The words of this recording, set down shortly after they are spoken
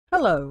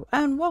Hello,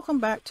 and welcome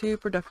back to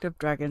Productive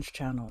Dragons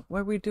channel,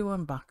 where we do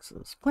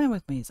unboxes, plan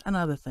with me's, and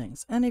other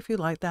things. And if you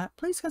like that,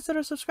 please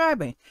consider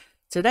subscribing.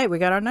 Today we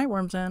got our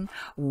Nightworms in.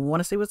 Want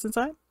to see what's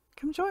inside?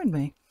 Come join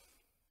me.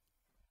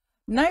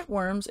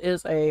 Nightworms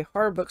is a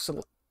horror book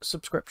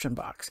subscription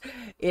box.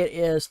 It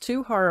is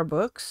 2 horror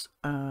books,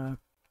 a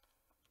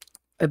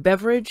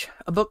beverage,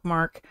 a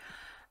bookmark,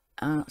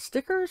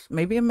 stickers,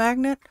 maybe a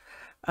magnet.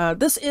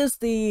 This is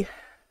the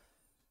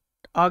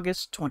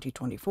August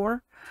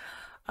 2024.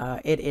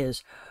 It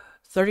is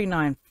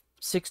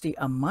 $39.60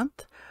 a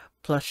month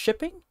plus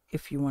shipping.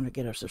 If you want to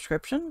get a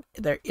subscription,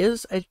 there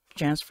is a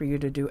chance for you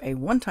to do a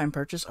one-time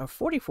purchase of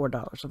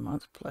 $44 a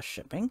month plus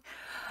shipping.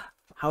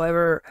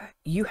 However,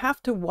 you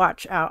have to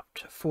watch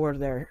out for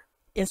their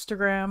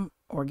Instagram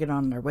or get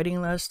on their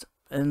waiting list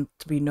and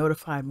to be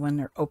notified when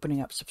they're opening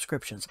up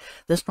subscriptions.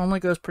 This normally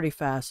goes pretty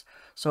fast,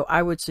 so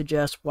I would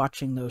suggest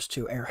watching those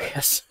 2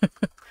 areas.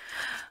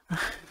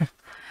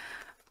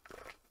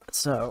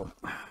 So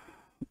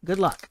good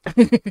luck.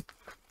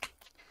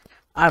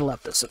 I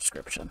love the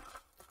subscription.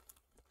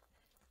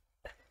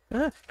 All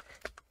right,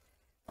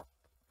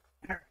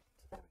 there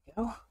we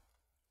go.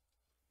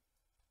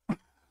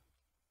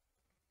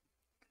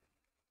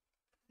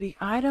 The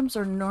items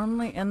are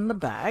normally in the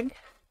bag.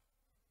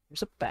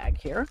 There's a bag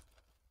here.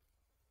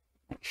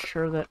 Make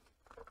sure that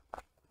I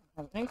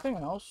don't have anything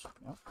else.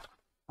 No,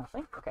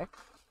 nothing. Okay.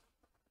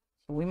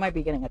 So we might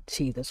be getting a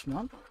tea this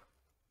month.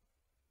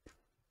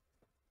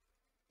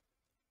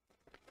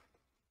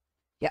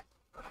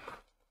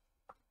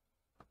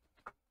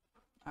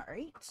 All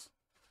right.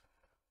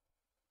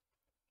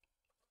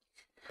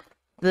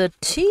 The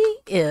tea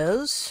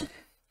is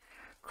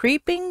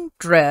Creeping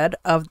Dread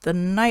of the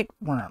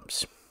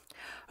Nightworms,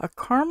 a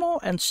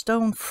caramel and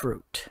stone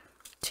fruit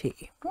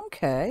tea.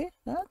 Okay,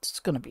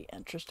 that's going to be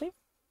interesting.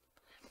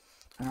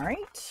 All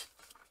right.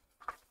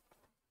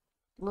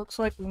 Looks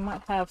like we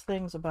might have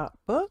things about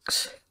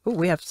books. Oh,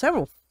 we have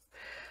several.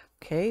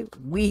 Okay,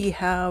 we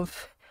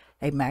have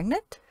a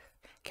magnet.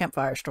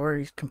 Campfire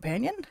Stories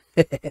Companion.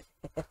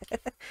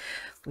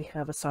 We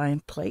have a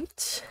signed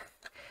plate.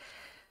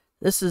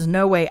 This is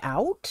No Way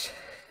Out,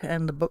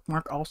 and the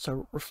bookmark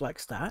also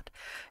reflects that.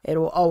 It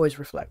will always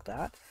reflect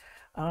that.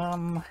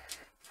 Oh,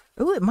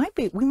 it might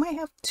be. We might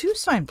have 2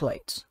 signed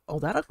plates. Oh,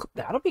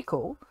 that'll be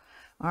cool.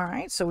 All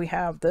right, so we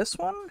have this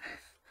one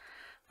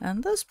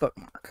and this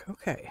bookmark.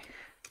 Okay.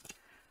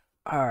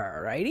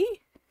 All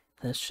righty.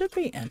 This should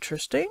be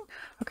interesting.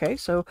 Okay,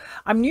 so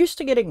I'm used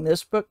to getting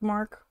this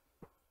bookmark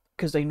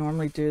because they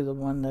normally do the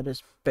one that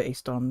is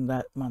based on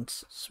that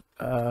month's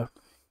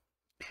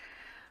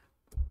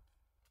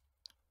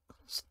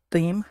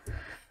theme.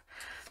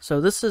 So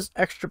this is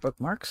extra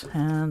bookmarks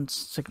and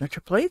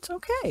signature plates.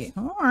 Okay,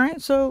 all right,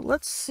 so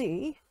let's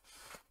see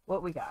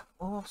what we got.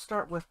 We'll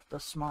start with the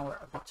smaller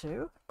of the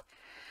 2.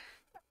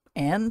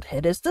 And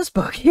it is this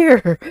book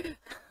here.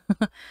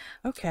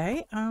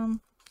 Okay, let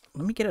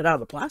me get it out of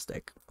the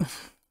plastic. All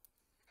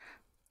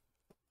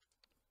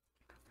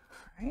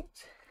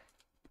right.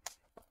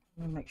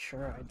 Let me make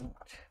sure I don't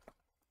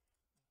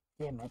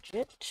damage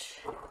it.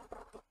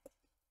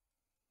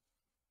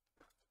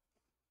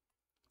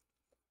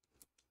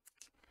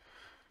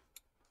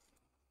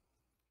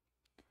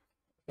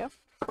 Yep.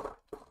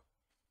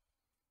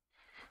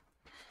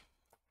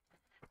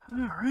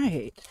 All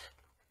right.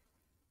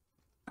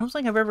 I don't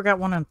think I've ever got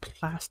one in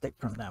plastic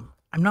from them.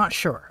 I'm not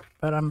sure,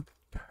 but I'm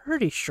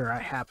pretty sure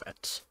I have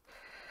it.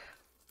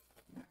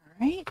 All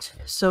right.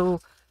 So,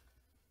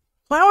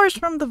 Flowers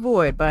from the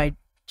Void by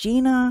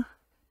Gina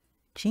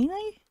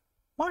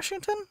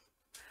Washington?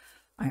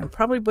 I am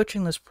probably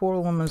butchering this poor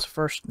woman's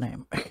first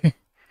name.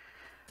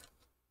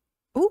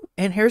 Oh,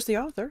 and here's the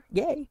author.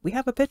 Yay, we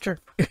have a picture.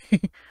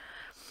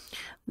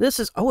 This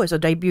is, it's a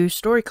debut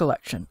story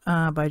collection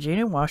by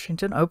Gina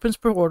Washington. Opens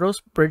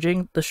portals,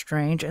 bridging the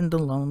strange and the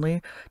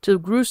lonely to the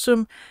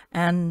gruesome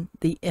and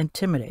the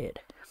intimidated.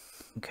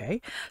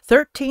 Okay.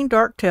 13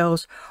 dark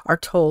tales are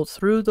told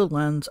through the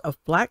lens of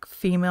Black,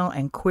 female,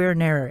 and queer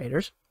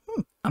narrators,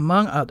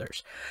 among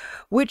others,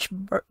 which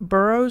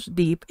burrows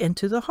deep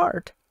into the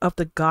heart of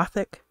the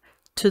Gothic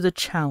to the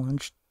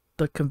challenge,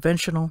 the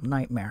conventional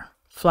nightmare.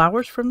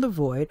 Flowers from the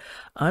Void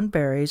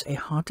unburies a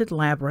haunted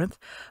labyrinth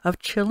of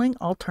chilling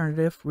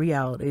alternative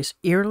realities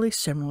eerily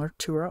similar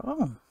to our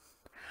own.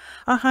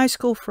 A high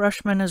school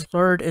freshman is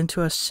lured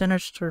into a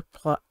sinister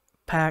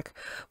pact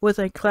with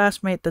a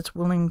classmate that's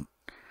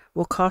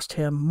will cost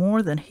him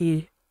more than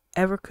he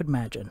ever could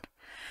imagine.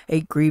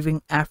 A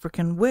grieving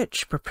African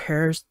witch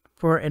prepares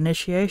for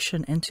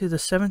initiation into the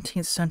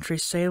 17th century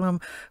Salem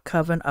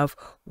coven of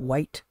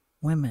white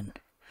women.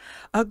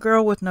 A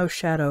girl with no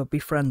shadow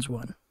befriends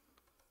one.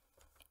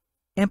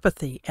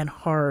 Empathy and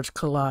horrors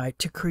collide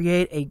to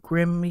create a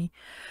grimy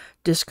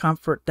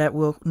discomfort that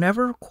will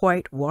never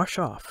quite wash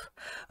off.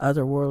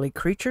 Otherworldly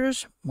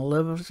creatures,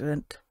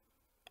 malevolent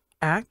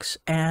acts,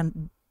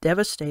 and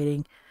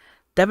devastation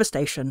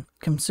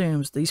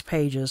consumes these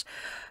pages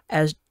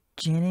as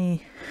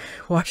Jenny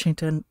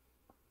Washington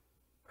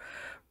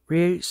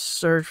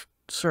resurfaces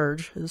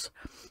surges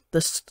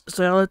the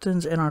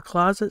skeletons in our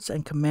closets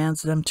and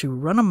commands them to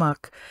run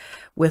amok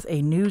with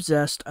a new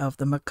zest of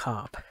the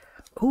macabre.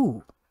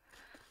 Ooh,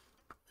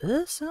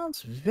 this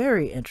sounds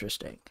very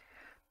interesting.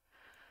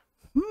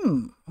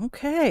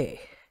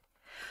 Okay.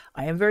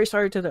 I am very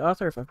sorry to the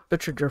author if I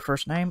butchered your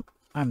first name.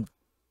 I'm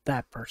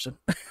that person.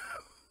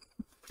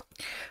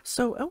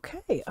 So,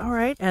 okay, all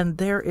right, and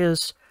there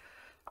is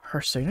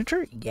her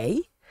signature.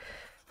 Yay.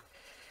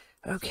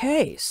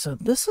 Okay, so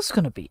this is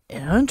going to be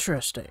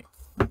interesting.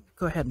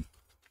 Go ahead and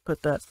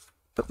put that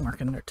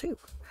bookmark in there too.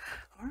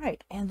 All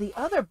right, and the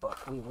other book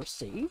we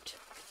received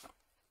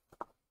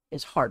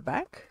is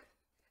hardback.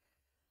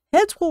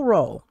 Heads Will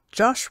Roll.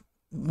 Josh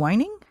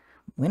Winning?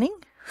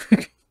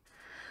 The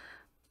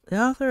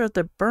author of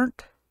the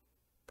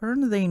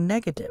Burn the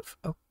Negative.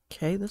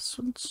 Okay, this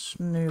one's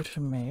new to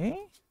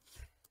me.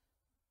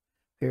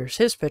 Here's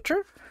his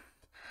picture.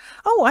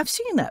 Oh, I've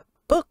seen that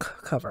book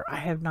cover. I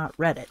have not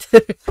read it.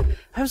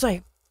 I was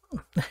like,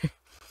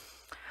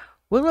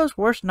 Willow's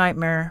worst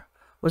nightmare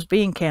was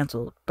being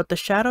canceled, but the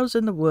shadows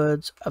in the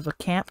woods of a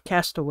camp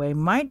castaway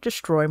might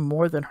destroy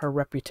more than her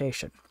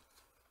reputation.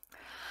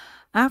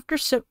 After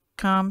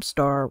sitcom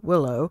star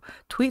Willow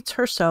tweets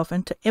herself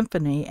into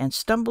infamy and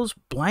stumbles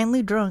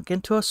blindly drunk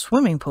into a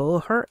swimming pool,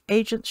 her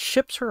agent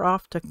ships her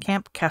off to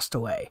Camp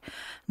Castaway.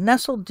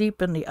 Nestled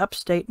deep in the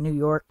upstate New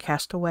York,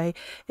 Castaway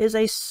is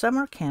a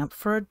summer camp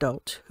for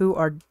adults who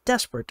are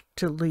desperate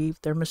to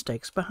leave their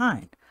mistakes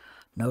behind.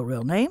 No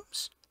real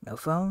names, no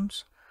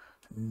phones,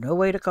 no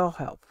way to call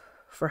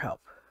for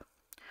help.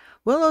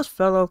 Willow's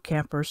fellow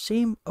campers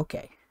seem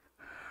okay.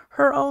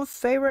 Her own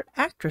favorite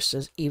actress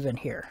is even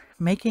here,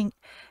 making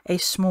a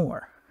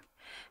s'more.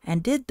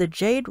 And did the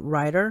Jade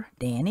writer,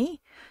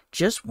 Danny,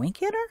 just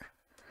wink at her?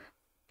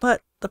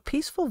 But the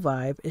peaceful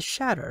vibe is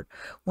shattered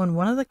when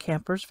one of the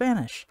campers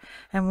vanish,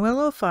 and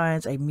Willow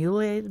finds a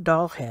mutilated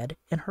doll head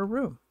in her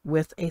room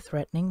with a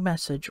threatening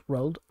message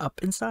rolled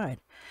up inside.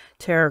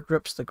 Terror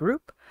grips the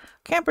group.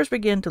 Campers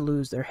begin to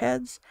lose their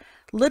heads,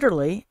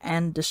 literally,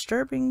 and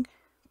disturbing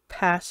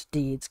past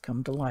deeds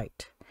come to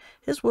light.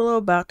 Is Willow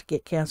about to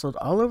get canceled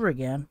all over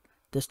again,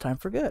 this time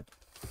for good?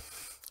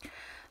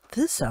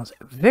 This sounds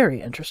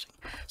very interesting.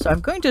 So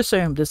I'm going to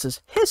assume this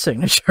is his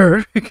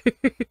signature.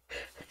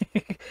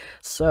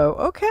 So,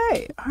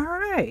 okay. All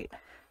right.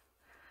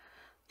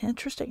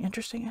 Interesting.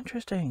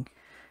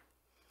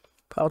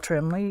 Paul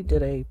Trimley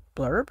did a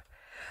blurb.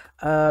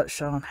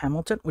 Sean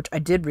Hamilton, which I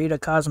did read, a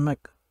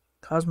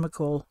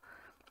cosmetical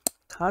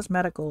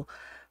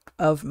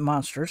of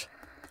monsters.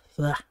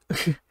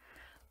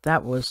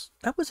 That was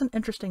an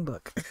interesting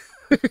book.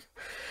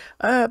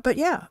 But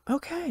yeah,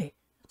 okay.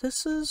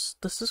 This is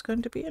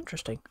going to be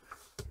interesting.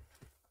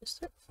 Is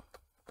there...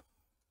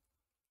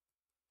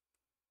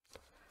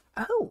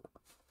 Oh,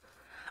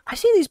 I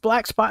see these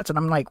black spots and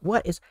I'm like,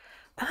 what is...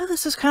 Oh,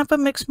 this is kind of a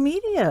mixed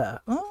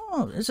media.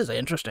 Oh, this is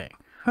interesting.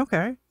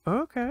 Okay.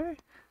 All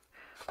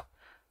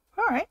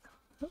right.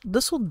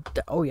 This will...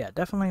 Oh yeah,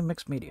 definitely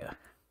mixed media.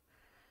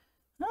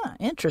 Ah,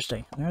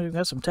 interesting. We've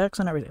got some text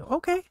and everything.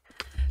 Okay.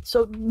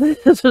 So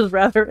this is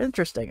rather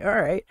interesting. All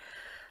right.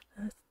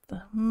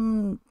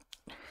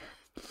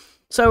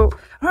 So,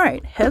 all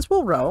right. Heads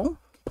Will Roll.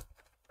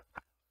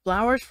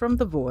 Flowers from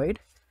the Void.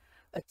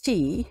 A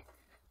T.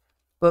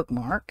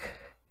 Bookmark.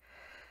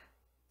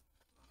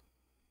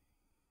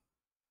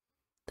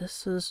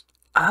 This is...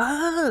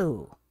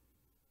 Oh!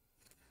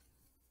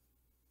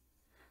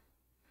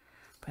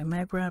 By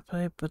Meg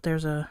Radcliffe, but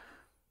there's a...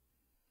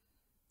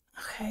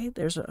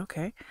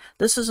 Okay.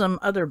 This is some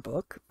other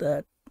book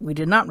that we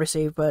did not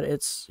receive, but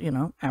it's,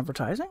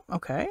 advertising.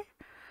 Okay.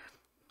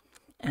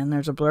 And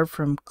there's a blurb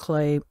from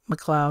Clay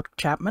McLeod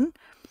Chapman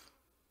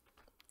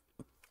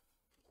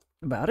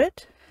about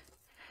it.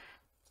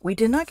 We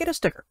did not get a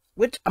sticker,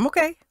 which I'm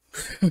okay.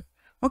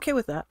 Okay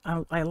with that.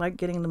 I like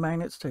getting the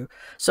magnets too.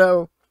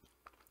 So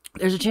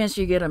there's a chance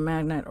you get a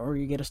magnet or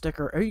you get a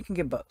sticker, or you can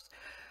get both.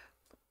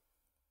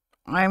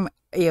 I'm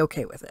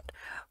okay with it.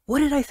 What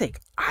did I think?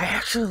 I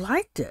actually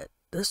liked it.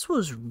 This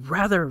was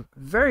rather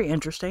very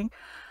interesting.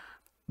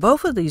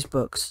 Both of these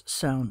books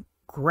sound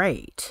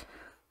great.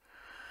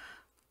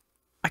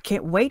 I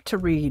can't wait to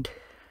read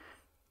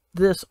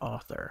this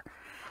author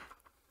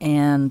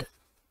and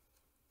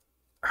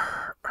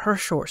her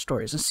short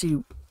stories and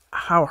see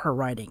how her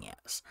writing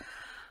is.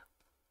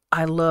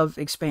 I love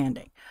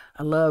expanding.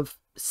 I love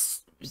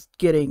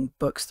getting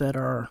books that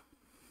are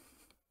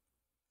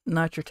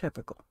not your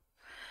typical.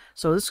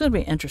 So this is going to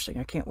be interesting.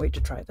 I can't wait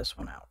to try this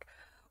one out.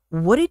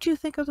 What did you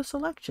think of the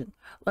selection?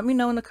 Let me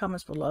know in the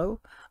comments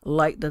below.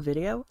 Like the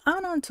video.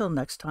 And until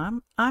next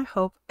time, I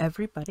hope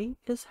everybody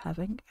is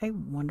having a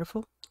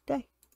wonderful day.